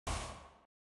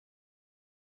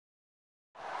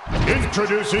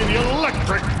Introducing the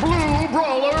electric blue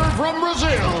brawler from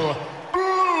Brazil,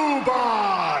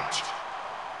 Bluebot!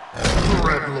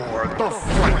 Dreadlord, the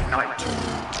Fright Knight.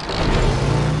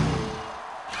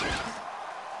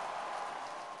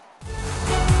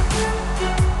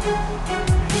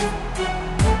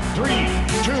 Three,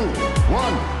 two,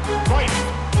 one, fight!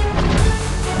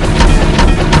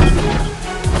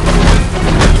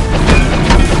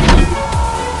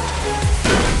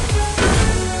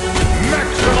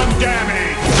 Maximum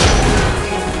damage!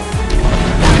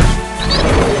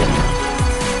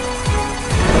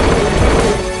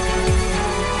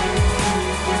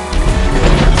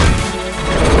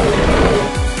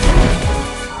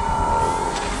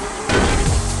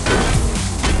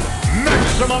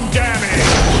 Maximum damage!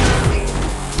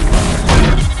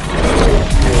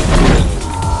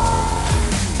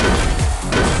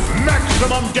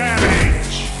 Maximum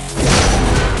damage!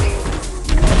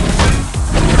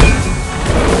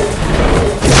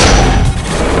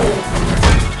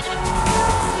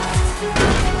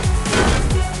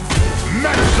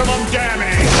 Maximum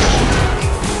damage!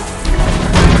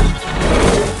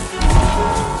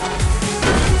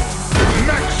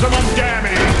 Maximum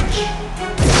damage!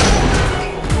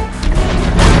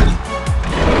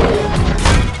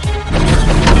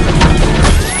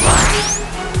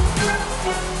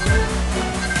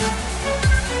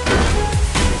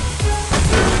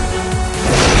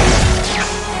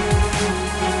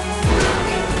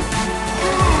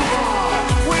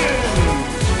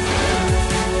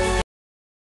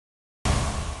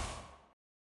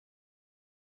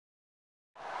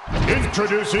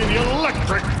 Introducing the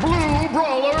electric blue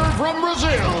brawler from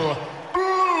Brazil,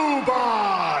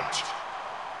 Bluebot!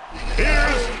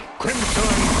 Here's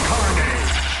Crimson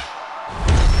Carnage!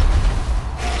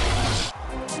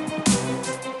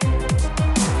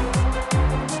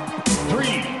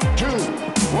 Three, two,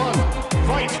 one,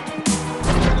 fight!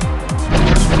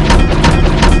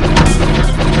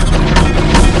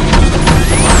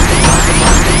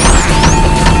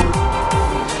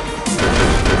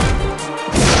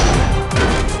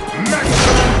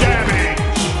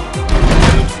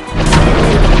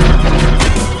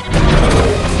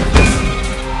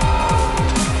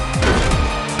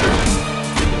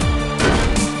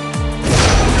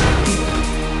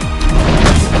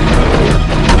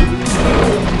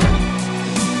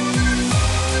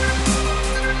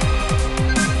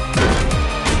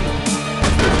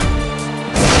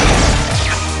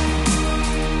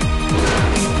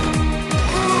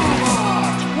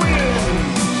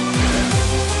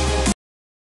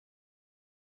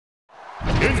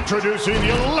 Introducing the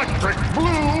electric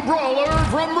blue brawler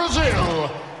from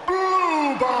Brazil,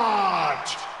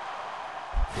 Bluebot!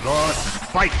 The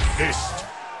Spike Fist.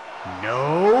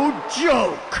 No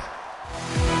joke!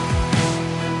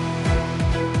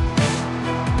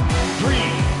 3,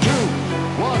 2,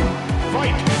 1,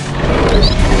 fight!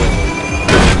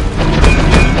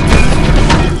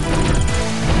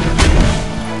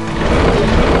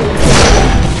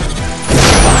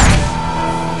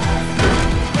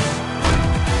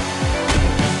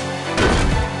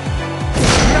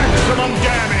 Maximum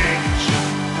damage!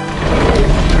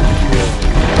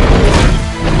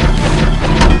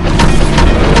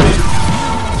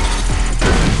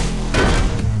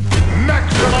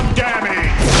 Maximum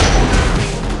damage!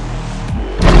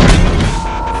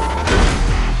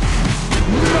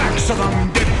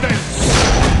 Maximum defense!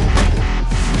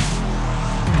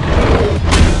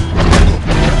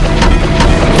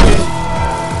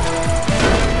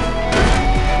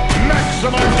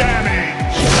 Maximum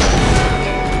damage!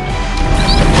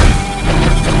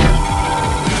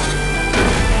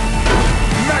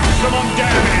 Maximum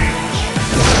damage!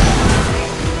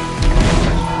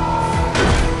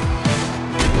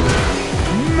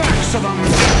 Maximum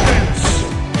defense!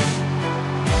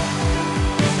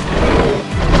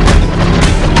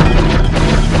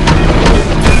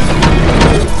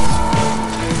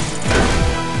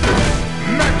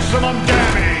 Maximum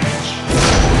damage!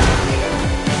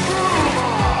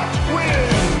 Bluebot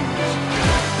wins!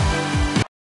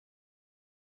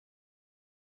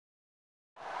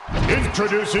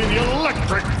 Introducing the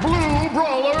electric blue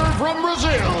brawler from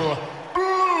Brazil,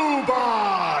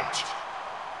 Bluebot!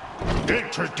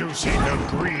 Introducing the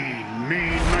green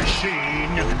mean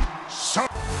machine, so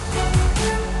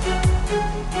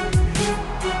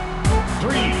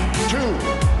 3, 2,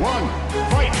 1,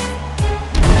 fight!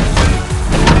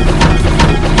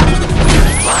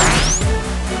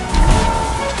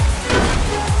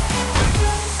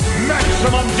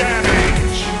 Maximum damage!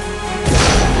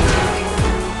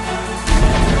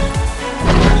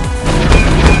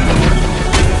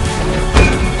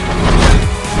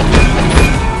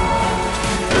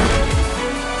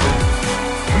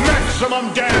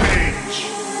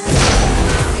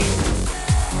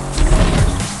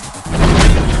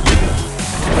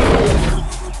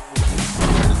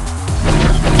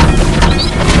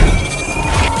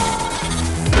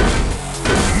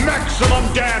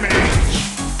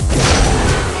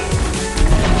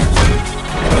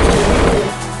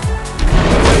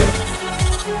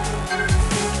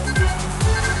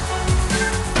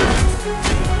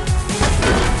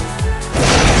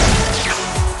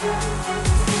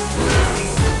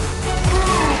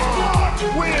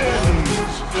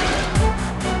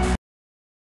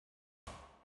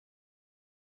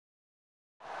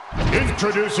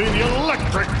 Introducing the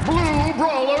electric blue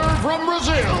brawler from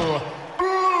Brazil,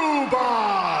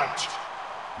 Bluebot.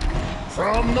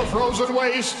 From the frozen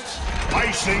wastes,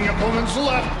 icing opponents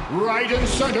left, right, and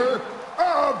center,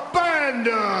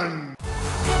 abandon.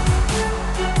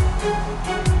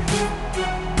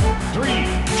 3,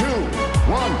 2,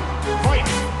 1, fight.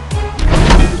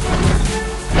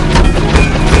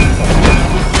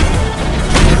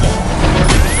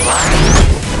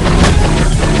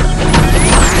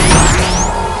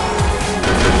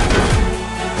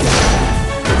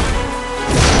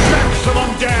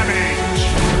 Maximum damage!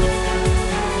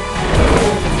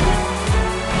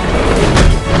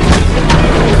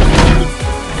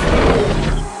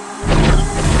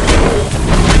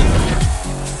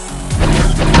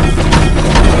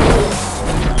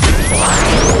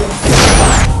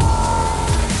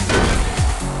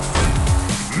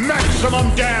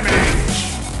 Maximum damage!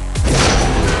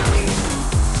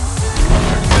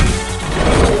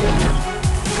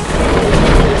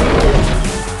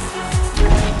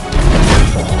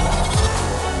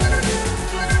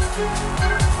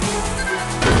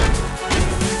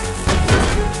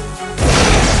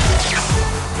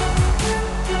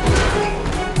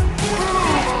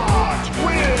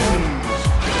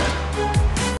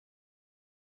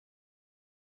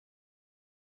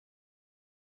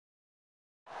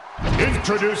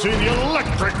 Introducing the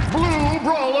electric blue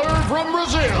brawler from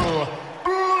Brazil,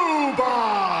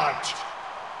 Bluebot!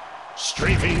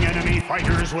 Strafing enemy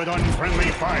fighters with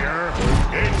unfriendly fire,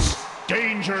 it's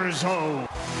Danger Zone.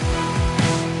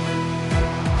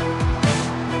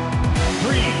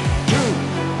 3, 2,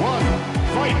 1,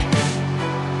 fight!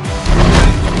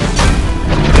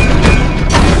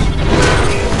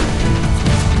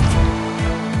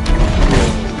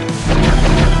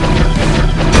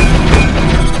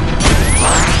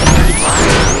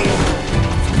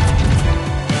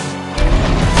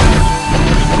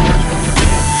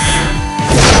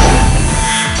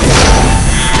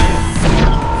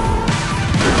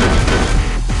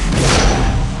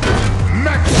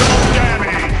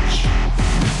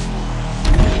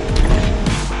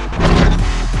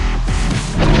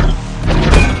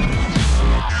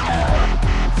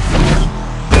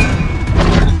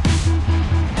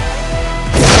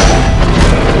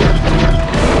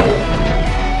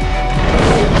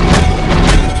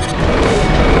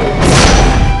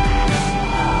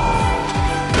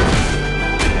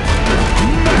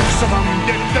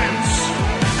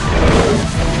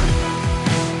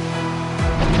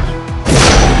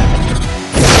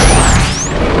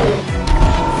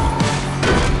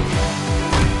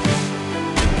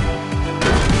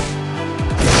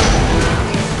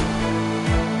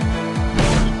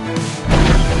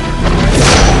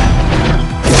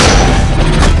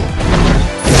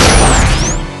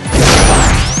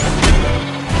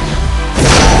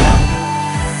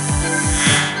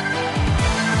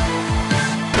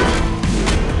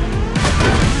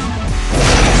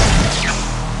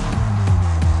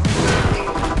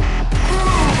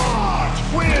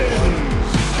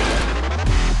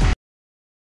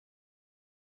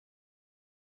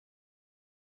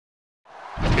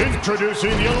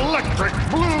 Introducing the electric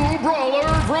blue brawler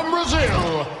from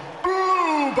Brazil,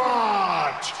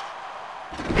 Bluebot!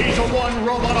 He's a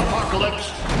one-robot apocalypse,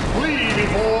 flee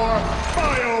before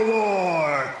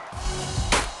Biowar!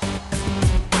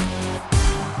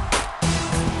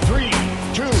 3,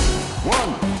 2,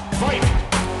 1, fight!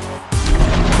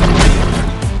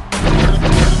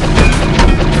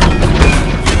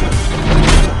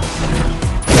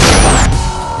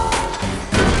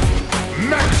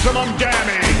 Maximum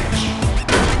damage!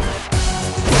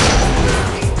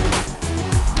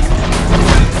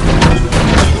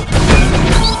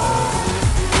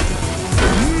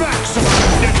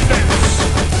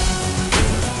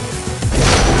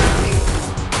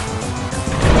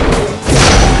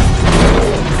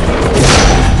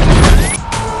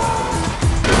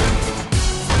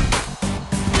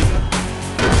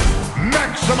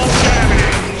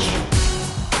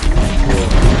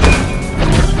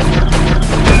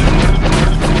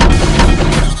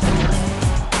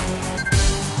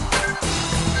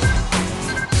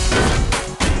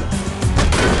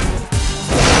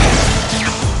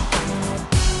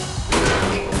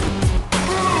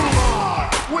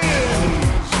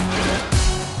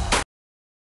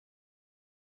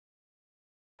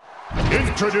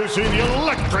 Introducing the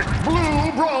electric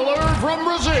blue brawler from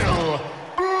Brazil,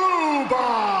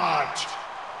 Bluebot!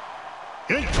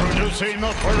 Introducing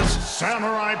the first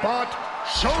samurai bot,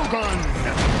 Shogun!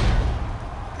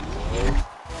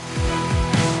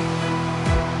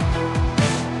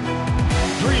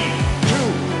 3, 2,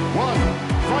 1,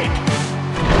 fight!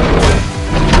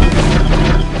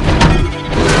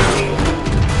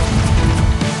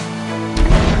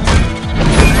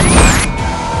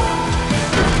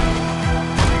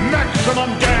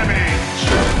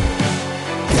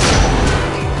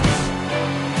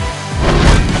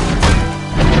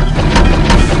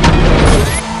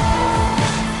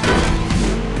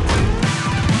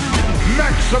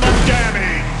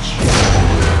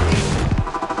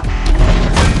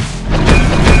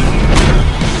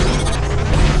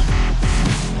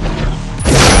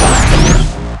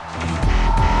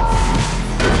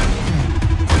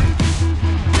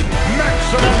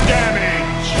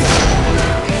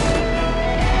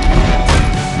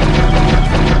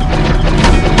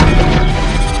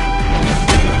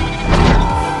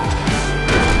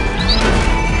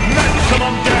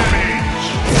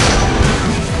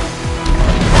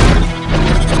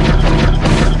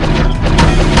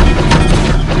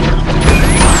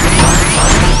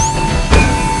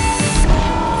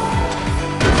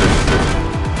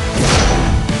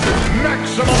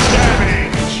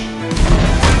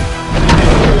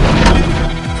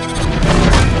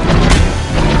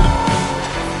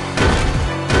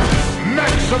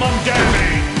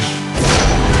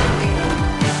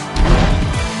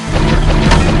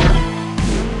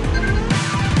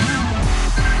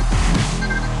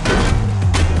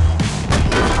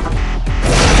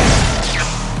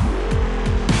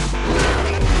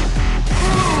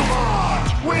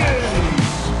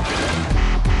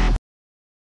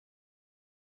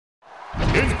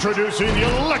 Introducing the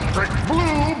electric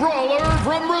blue brawler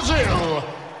from Brazil,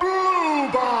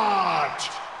 Bluebot.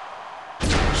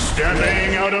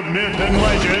 Stepping out of myth and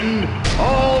legend,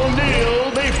 all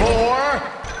kneel before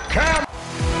Camelot.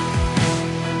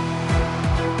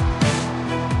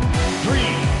 3,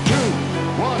 2,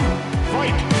 1,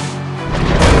 fight!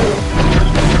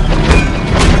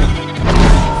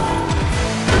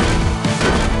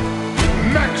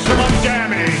 Maximum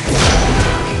damage!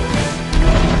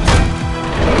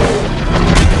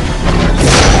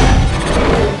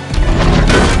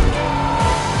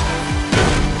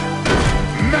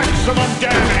 Maximum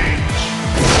damage!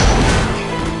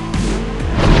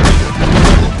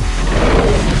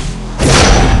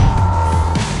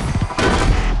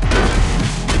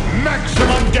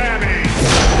 Maximum damage!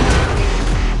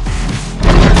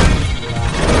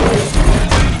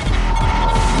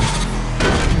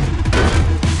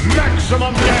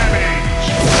 Maximum damage!